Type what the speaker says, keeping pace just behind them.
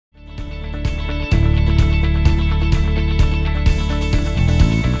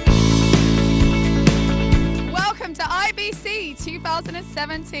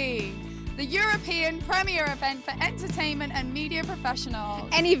2017, the European premier event for entertainment and media professionals.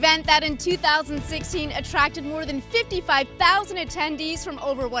 An event that in 2016 attracted more than 55,000 attendees from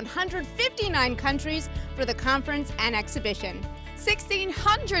over 159 countries for the conference and exhibition.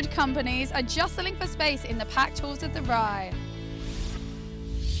 1,600 companies are jostling for space in the packed halls of the RAI.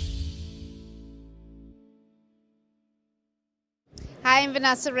 Hi, I'm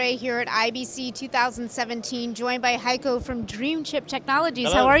Vanessa Ray here at IBC 2017, joined by Heiko from Dream Chip Technologies.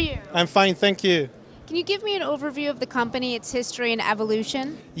 Hello. How are you? I'm fine, thank you. Can you give me an overview of the company, its history and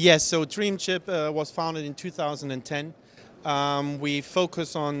evolution? Yes, so Dream Chip was founded in 2010. We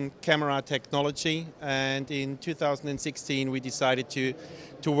focus on camera technology, and in 2016 we decided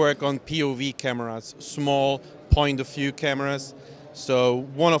to work on POV cameras, small point of view cameras. So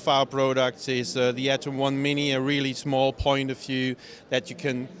one of our products is the Atom 1 Mini, a really small point of view that you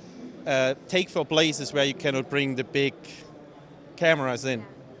can take for places where you cannot bring the big cameras in.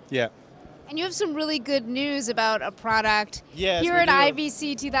 Yeah. And you have some really good news about a product Yes, here we at do.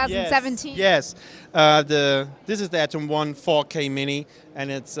 IBC 2017. Yes. This is the Atom 1 4K Mini, and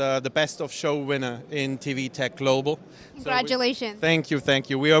it's the Best of Show winner in TV Tech Global. Congratulations. Thank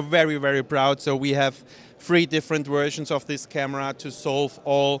you. We are very, very proud. So we have 3 different versions of this camera to solve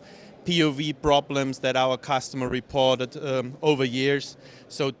all POV problems that our customer reported over years.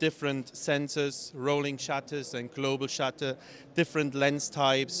 So different sensors, rolling shutters and global shutter, different lens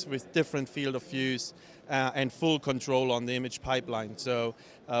types with different field of views, and full control on the image pipeline. So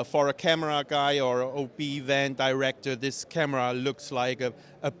for a camera guy or OB van director, this camera looks like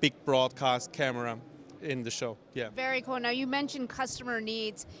a big broadcast camera in the show. Yeah. Very cool. Now you mentioned customer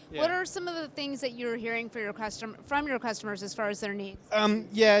needs. Yeah. What are some of the things that you're hearing from your customers as far as their needs?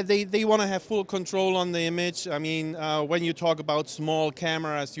 They want to have full control on the image. I mean, when you talk about small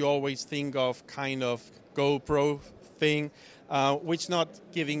cameras, you always think of kind of GoPro thing, which not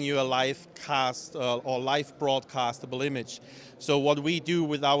giving you a live cast or live broadcastable image. So what we do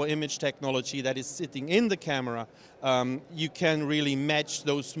with our image technology that is sitting in the camera, you can really match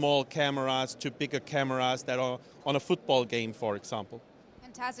those small cameras to bigger cameras that are on a football game, for example.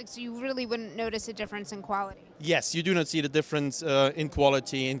 Fantastic. So you really wouldn't notice a difference in quality? Yes, you do not see the difference in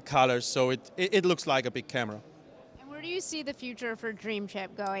quality, in colors, so it looks like a big camera. Where do you see the future for Dream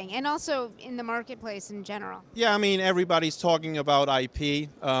Chip going, and also in the marketplace in general? Yeah, I mean, everybody's talking about IP.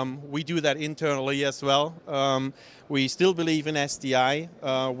 We do that internally as well. We still believe in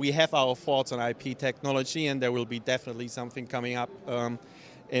SDI. We have our thoughts on IP technology, and there will be definitely something coming up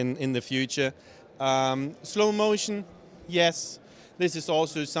in the future. Slow motion, yes. This is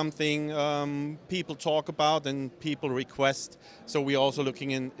also something people talk about and people request. So we're also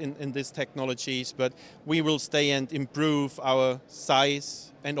looking in these technologies, but we will stay and improve our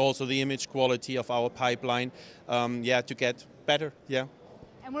size and also the image quality of our pipeline, to get better, yeah.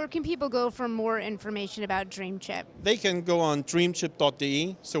 And where can people go for more information about Dream Chip? They can go on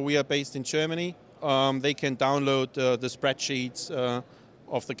dreamchip.de, so we are based in Germany. They can download the spreadsheets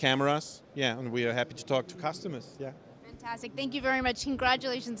of the cameras, yeah, and we are happy to talk to customers, yeah. Fantastic. Thank you very much.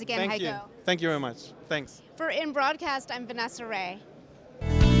 Congratulations again, Heiko. Thank you very much. Thanks. For InBroadcast, I'm Vanessa Ray.